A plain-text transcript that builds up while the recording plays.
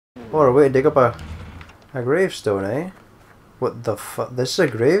Oh, a way to dig up a gravestone, eh? What the fuck? This is a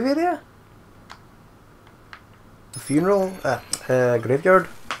grave area? A funeral? Graveyard?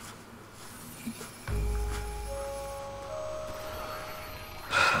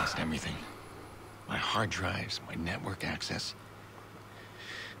 I've lost everything. My hard drives, my network access.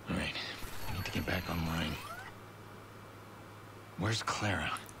 Alright, I need to get back online. Where's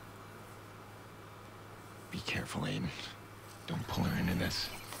Clara? Be careful, Aiden. Don't pull her into this.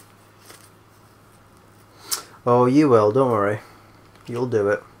 Oh, you will, don't worry. You'll do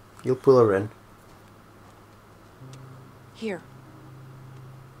it. You'll pull her in. Here.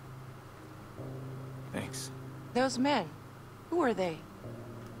 Thanks. Those men. Who are they?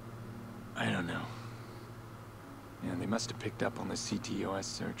 I don't know. Yeah, they must have picked up on the CTOS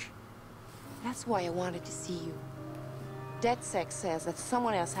search. That's why I wanted to see you. DedSec says that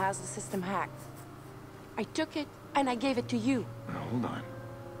someone else has the system hacked. I took it, and I gave it to you. Now, hold on.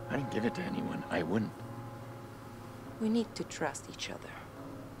 I didn't give it to anyone. I wouldn't. We need to trust each other.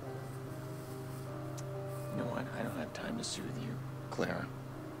 You know what? I don't have time to soothe you, Clara.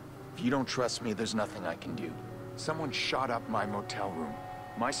 If you don't trust me, there's nothing I can do. Someone shot up my motel room.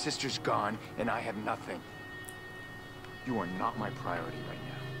 My sister's gone, and I have nothing. You are not my priority right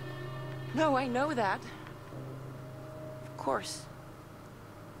now. No, I know that. Of course.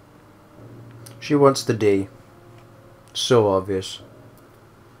 She wants the D. So obvious.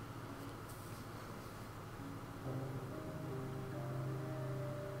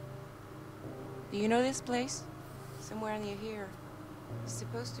 Do you know this place? Somewhere near here. It's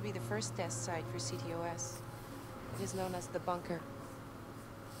supposed to be the first test site for CTOS. It is known as the bunker.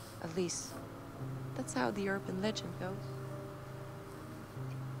 At least, that's how the urban legend goes.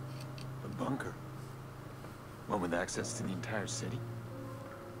 A bunker? One with access to the entire city?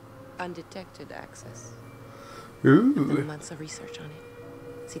 Undetected access. Ooh. I've done months of research on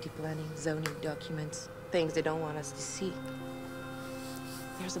it. City planning, zoning documents, things they don't want us to see.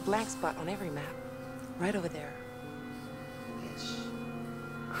 There's a blank spot on every map. Right over there.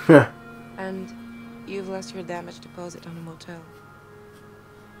 Ish. And you've lost your damage deposit on a motel.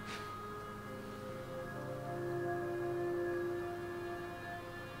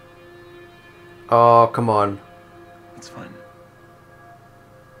 Oh, come on. It's fine.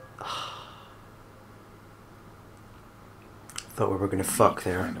 Thought we were gonna fuck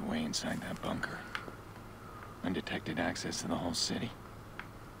there. Find a way inside that bunker. Undetected access to the whole city.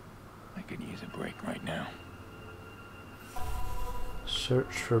 I could use a break right now.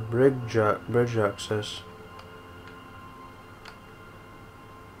 Search for bridge access.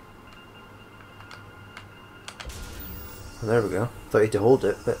 Oh, there we go. Thought you had to hold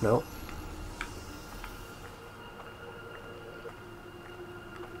it, but no.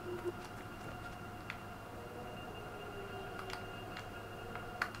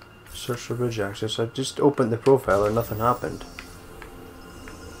 Search for bridge access. I just opened the profile and nothing happened.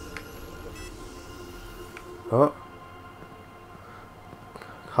 Oh.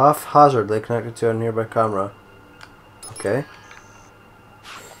 Haphazardly connected to a nearby camera. Okay.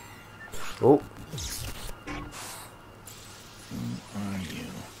 Oh. Who are you?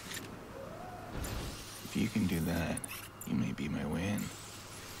 If you can do that, you may be my way in.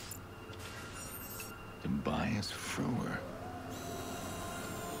 Tobias Frewer.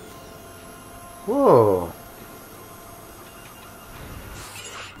 Whoa.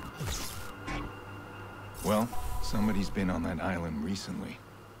 Well, somebody's been on that island recently.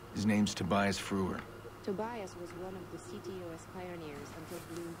 His name's Tobias Frewer. Tobias was one of the CTOS pioneers until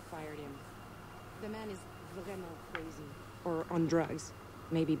Bloom fired him. The man is vraiment crazy. Or on drugs.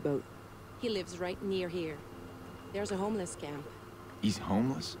 Maybe both. He lives right near here. There's a homeless camp. He's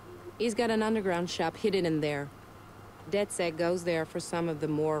homeless? He's got an underground shop hidden in there. DedSec goes there for some of the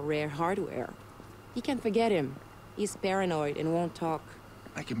more rare hardware. You can't forget him. He's paranoid and won't talk.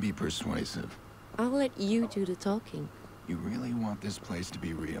 I can be persuasive. I'll let you do the talking. You really want this place to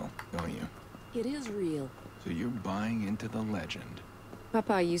be real, don't you? It is real. So you're buying into the legend.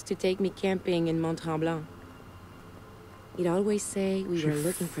 Papa used to take me camping in Mont Tremblant. He'd always say we were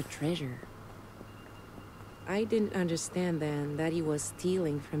looking for treasure. I didn't understand then that he was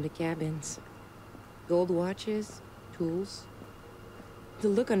stealing from the cabins. Gold watches, tools. The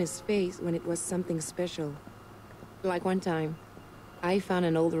look on his face when it was something special. Like one time, I found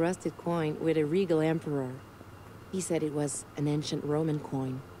an old rusted coin with a regal emperor. He said it was an ancient Roman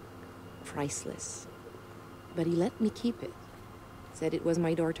coin. Priceless. But he let me keep it. Said it was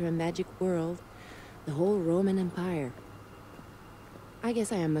my door to a magic world, the whole Roman Empire. I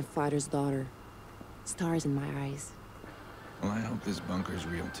guess I am my father's daughter. Stars in my eyes. Well, I hope this bunker's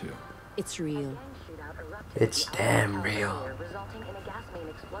real too. It's real. erupted It's at the damn Cartel real. earlier, resulting in a gas main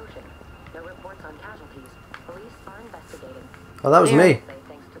explosion. No reports on casualties. Police are investigating. Oh, that was There. me. Say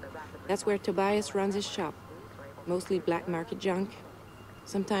thanks to the rapid That's where Tobias runs his shop. Mostly black market junk.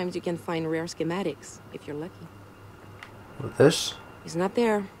 Sometimes you can find rare schematics, if you're lucky. With this? He's not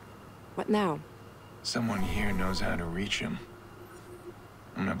there. What now? Someone here knows how to reach him.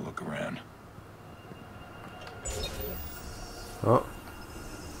 I'm gonna have a look around. Oh.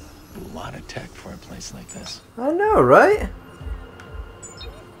 A lot of tech for a place like this. I know, right?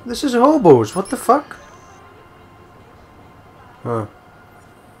 This is hobos. What the fuck? Huh.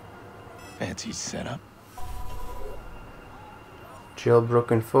 Fancy setup.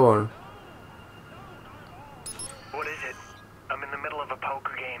 Jailbroken phone. What is it? I'm in the middle of a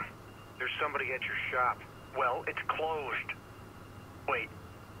poker game. There's somebody at your shop. Well, it's closed. Wait,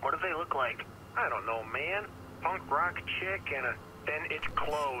 what do they look like? I don't know, man. Punk rock chick and a... Then it's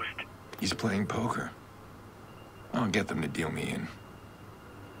closed. He's playing poker. I'll get them to deal me in.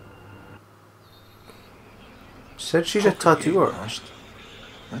 Said she's a Poker game, tattooer. huh?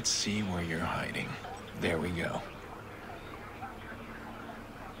 Let's see where you're hiding. There we go.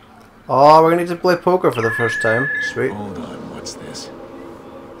 Oh, we're gonna need to play poker for the first time. Sweet. Hold on, what's this?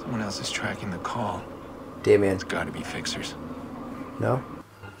 Someone else is tracking the call. Damien. It's gotta be fixers. No?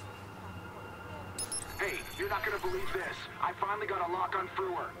 Hey, you're not gonna believe this. I finally got a lock on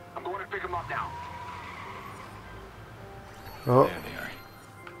Frewer. I'm going to pick him up now. Oh. There they are.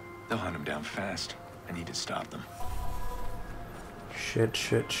 They'll hunt him down fast. I need to stop them. Shit,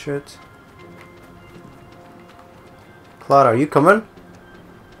 shit, shit. Clara, are you coming?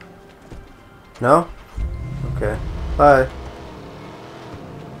 No? Okay. Bye.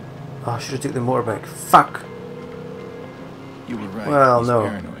 Oh, I should have took the motorbike. Fuck! You were right. Well, He's no.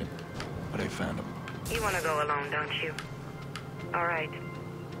 paranoid. But I found him. You want to go alone, don't you? All right.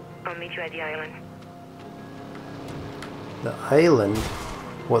 I'll meet you at the island. The island?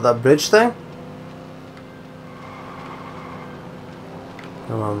 What, that bridge thing?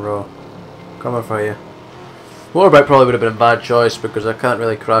 Come on, bro. Coming for you. Motorbike probably would have been a bad choice because I can't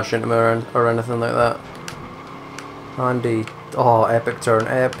really crash into him or anything like that. Andy. Oh, epic turn,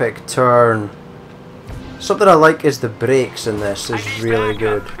 epic turn. Something I like is the brakes in this is really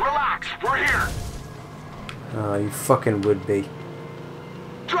good. Relax, we're here. Oh, you fucking would be.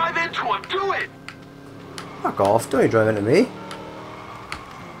 Drive into him, do it. Fuck off, don't you drive into me.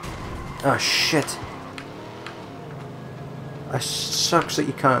 Oh shit. It sucks that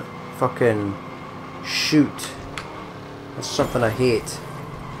you can't fucking shoot. That's something I hate.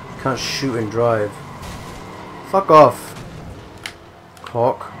 You can't shoot and drive. Fuck off.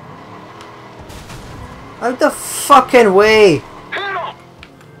 Cock. Out the fucking way! Hit him.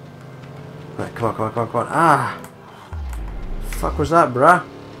 Right, come on, come on, come on, come on. Ah! Fuck was that, bruh?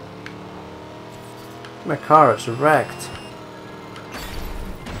 My car, it's wrecked.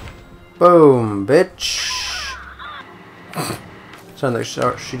 Boom, bitch. Sounds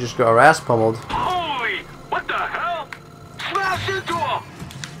like she just got her ass pummeled. Holy, what the hell? Smash into him.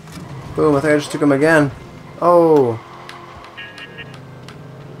 Boom, I think I just took him again. Oh.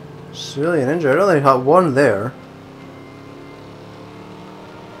 Civilian injured. I only had one there.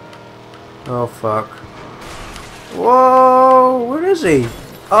 Oh, fuck. Whoa, where is he?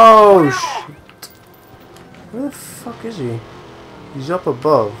 Oh, shit. Where the fuck is he? He's up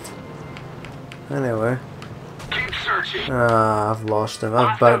above. Anyway. Keep searching. Ah, I've lost him.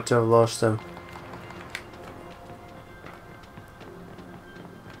 I'm about to have lost him.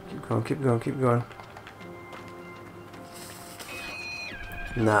 Keep going, keep going, keep going.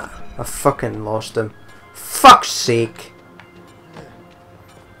 Nah, I fucking lost him. Fuck's sake!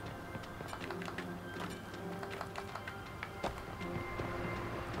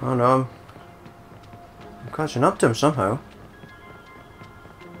 Oh no, I'm catching up to him somehow.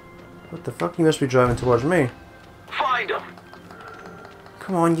 What the fuck? He must be driving towards me. Find him.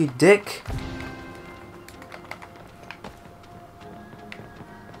 Come on, you dick!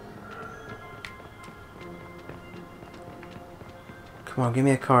 Come on, give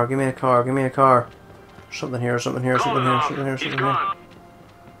me a car, give me a car, give me a car. Something here, something here, something here, something here, something here.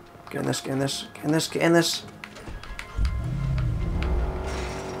 Get in this, get in this, get in this, get in this.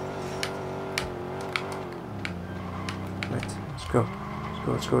 Right, let's go. Let's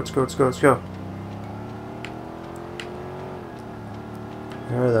go, let's go, let's go, let's go, let's go.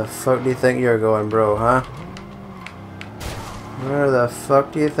 Where the fuck do you think you're going, bro, huh? Where the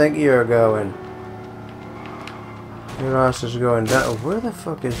fuck do you think you're going? Your ass is going down. Where the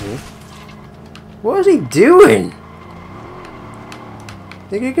fuck is he? What is he doing?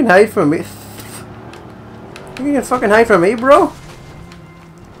 Think you can hide from me? Think you can fucking hide from me, bro?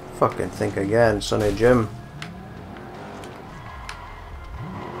 Fucking think again, Sonny Jim.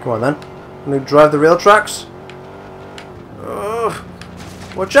 Come on then. Can we drive the rail tracks? Ugh.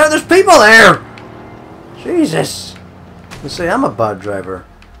 Watch out, there's people there! Jesus! You say I'm a bad driver.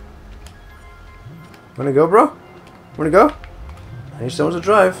 Wanna go, bro? Wanna go? I need someone to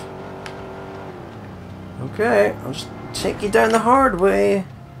drive. Okay, I'll just take you down the hard way.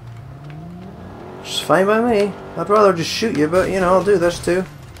 Just fine by me. I'd rather just shoot you, but you know, I'll do this too.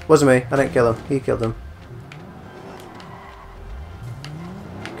 Wasn't me. I didn't kill him. He killed him.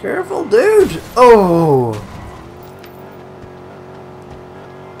 Careful, dude! Oh!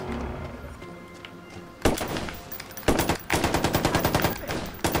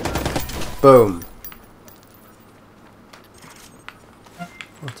 Boom.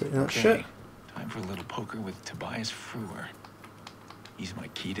 I'll take that shit. Time for a little poker with Tobias Frewer. He's my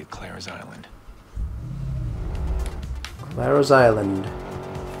key to Clara's Island. Clara's Island.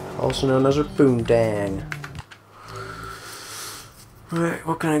 Also known as her Boondang. Right,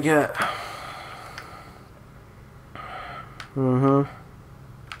 what can I get?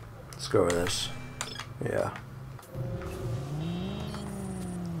 Let's go with this. Yeah.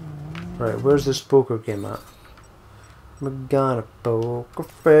 Right, where's this poker game at? I'm gonna poker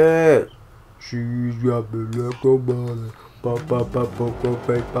face. She's got me like a money. Pop, pop, pop, poker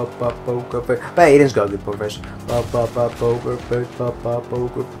face, pop, pop, poker face. But Aiden's got a good poker face. Pop, pop, pop, poker face, pop, pop,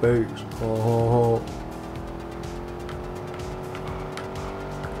 poker face. Oh.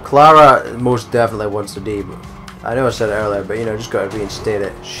 Clara most definitely wants the D, but I know I said it earlier, but you know, just gotta reinstate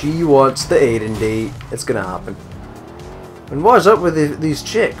it. She wants the Aiden D. It's gonna happen. And what is up with these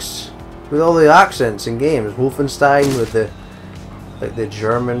chicks? With all the accents in games? Wolfenstein with the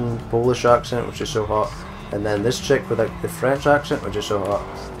German, Polish accent, which is so hot. And then this chick with like the French accent, which is so hot.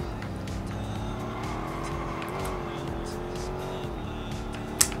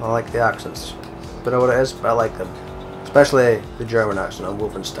 I like the accents. Don't know what it is, but I like them. Especially the German accent on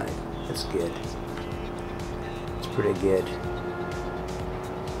Wolfenstein. It's good. It's pretty good.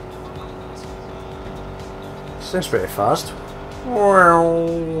 This thing's pretty fast.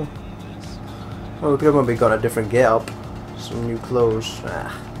 Well, we could have maybe got a different get-up. Some new clothes.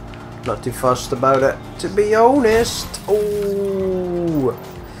 Not too fussed about it, to be honest. Oh,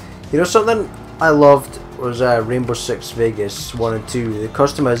 you know something I loved was Rainbow Six Vegas 1 and 2. The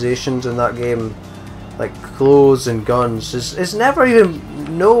customizations in that game, like clothes and guns, is never even.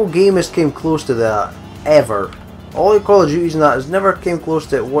 No game has came close to that ever. All the Call of Duties and that has never came close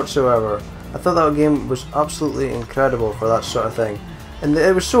to it whatsoever. I thought that game was absolutely incredible for that sort of thing, and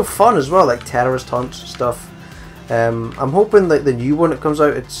it was so fun as well, like terrorist hunts and stuff. I'm hoping like the new one that comes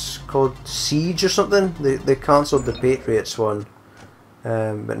out, it's called Siege or something. They cancelled the Patriots one,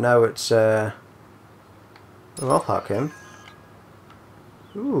 but now it's oh, I'll hack him.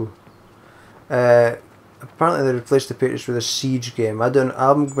 Ooh. Apparently they replaced the Patriots with a Siege game.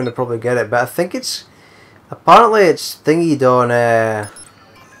 I'm going to probably get it, but I think it's apparently it's thingied on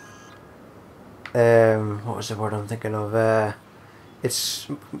what was the word I'm thinking of? It's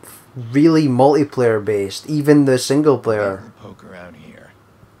really multiplayer based, even the single player. Poker out here.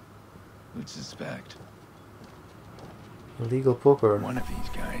 Who'd suspect? Illegal poker. One of these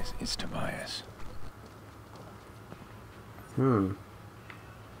guys is Tobias.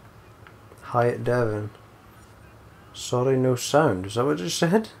 Hyatt Devon. Sorry, no sound. Is that what you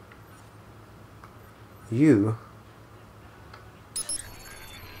said? You?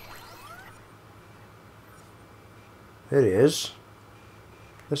 There he is.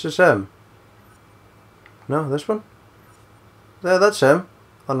 This is him. No, this one? There, that's him.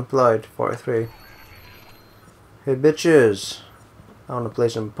 Unemployed, 43. Hey bitches. I want to play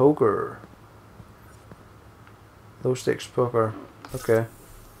some poker. Low stakes poker. Okay.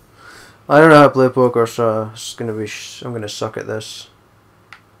 I don't know how to play poker, so it's gonna be. I'm gonna suck at this.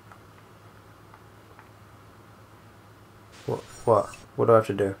 What? What do I have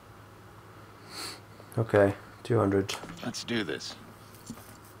to do? Okay, 200. Let's do this.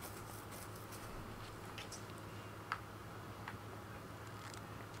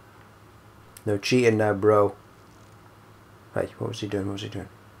 No cheating now, bro. Hey, what was he doing? What was he doing?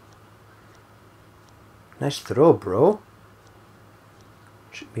 Nice throw, bro.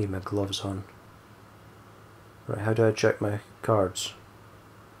 Should be my gloves on. Right, how do I check my cards?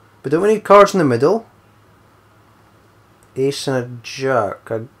 But don't we need cards in the middle? Ace and a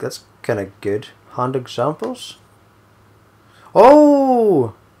jack. That's kind of good. Hand examples?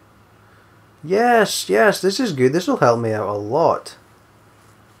 Oh! Yes, yes, this is good. This will help me out a lot.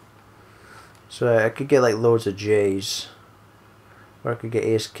 So I could get like loads of J's. Or I could get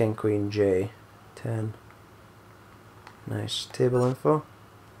ace, king, queen, J. 10. Nice. Table info.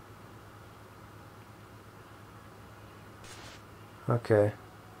 Okay.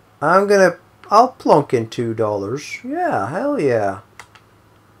 I'll plunk in $2. Yeah, hell yeah.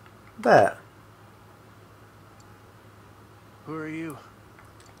 Bet. Who are you?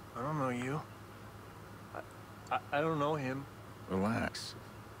 I don't know you. I don't know him. Relax.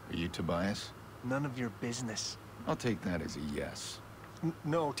 Are you Tobias? None of your business. I'll take that as a yes.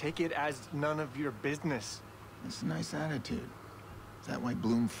 No, take it as none of your business. It's a nice attitude. Is that why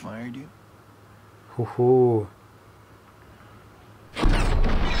Bloom fired you? Hoo hoo.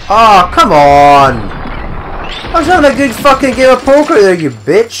 Oh, come on! I was having a good fucking game of poker there, you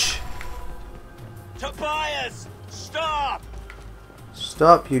bitch! Tobias! Stop!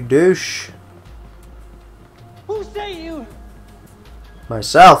 Stop, you douche. Who say you?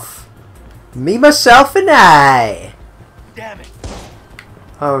 Myself. Me, myself, and I. Damn it.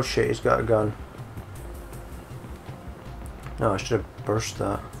 Oh shit, he's got a gun. No, I should have burst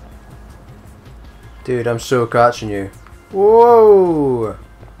that. Dude, I'm so catching you. Whoa!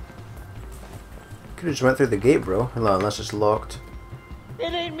 Could have just went through the gate, bro. No, unless it's locked.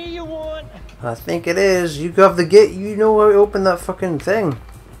 It ain't me you want. I think it is. You have the gate. You know how to open that fucking thing.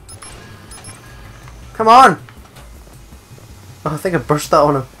 Come on! Oh, I think I burst that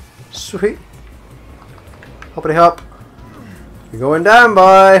on him. Sweet. Hoppity hop. You're going down,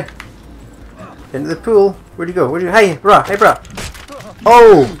 boy. Into the pool. Where'd you go? Where'd you? Hey, bruh. Hey, bruh.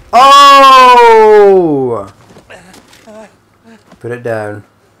 Oh! Oh! Put it down.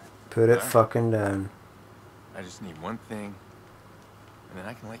 Put it fucking down. I just need one thing, and then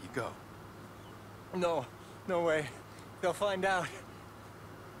I can let you go. No, no way. They'll find out.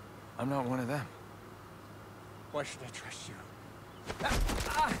 I'm not one of them. Why should I trust you?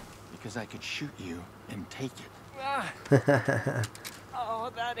 Because I could shoot you and take it.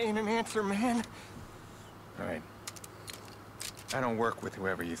 Oh, that ain't an answer, man. Alright. I don't work with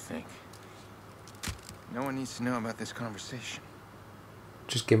whoever you think. No one needs to know about this conversation.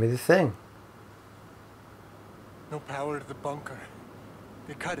 Just give me the thing. No power to the bunker.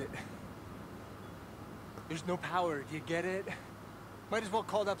 They cut it. There's no power, do you get it? Might as well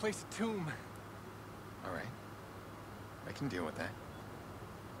call that place a tomb. Alright. I can deal with that.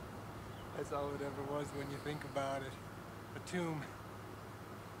 That's all it ever was when you think about it. A tomb.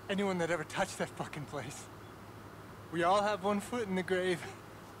 Anyone that ever touched that fucking place. We all have one foot in the grave.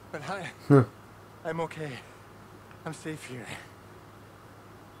 But I'm okay. I'm safe here.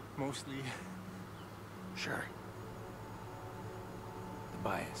 Mostly. Sure.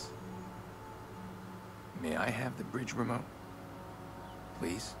 Tobias. May I have the bridge remote?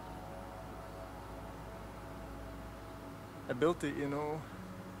 Please? I built it, you know.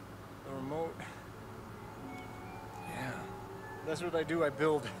 The remote. Yeah, That's what I do, I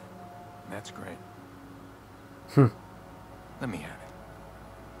build. that's great. Let me have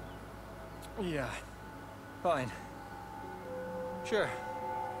it. Yeah. Fine. Sure.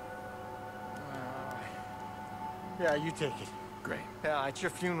 Yeah, you take it. Great. Yeah, it's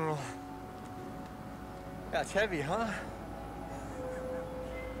your funeral. Yeah, it's heavy, huh?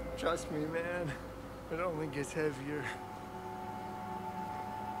 Trust me, man. It only gets heavier.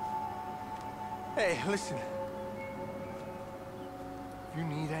 Hey, listen. If you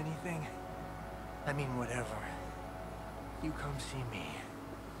need anything, I mean whatever, you come see me.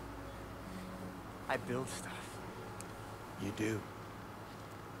 I build stuff. You do.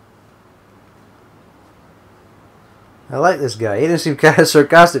 I like this guy. He doesn't seem kind of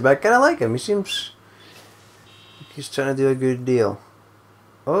sarcastic, but I kind of like him. He seems like he's trying to do a good deal.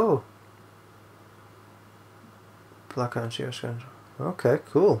 Oh. Black Ops here, okay,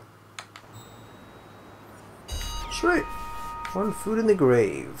 cool. Sweet. One foot in the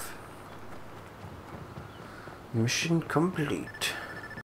grave. Mission complete.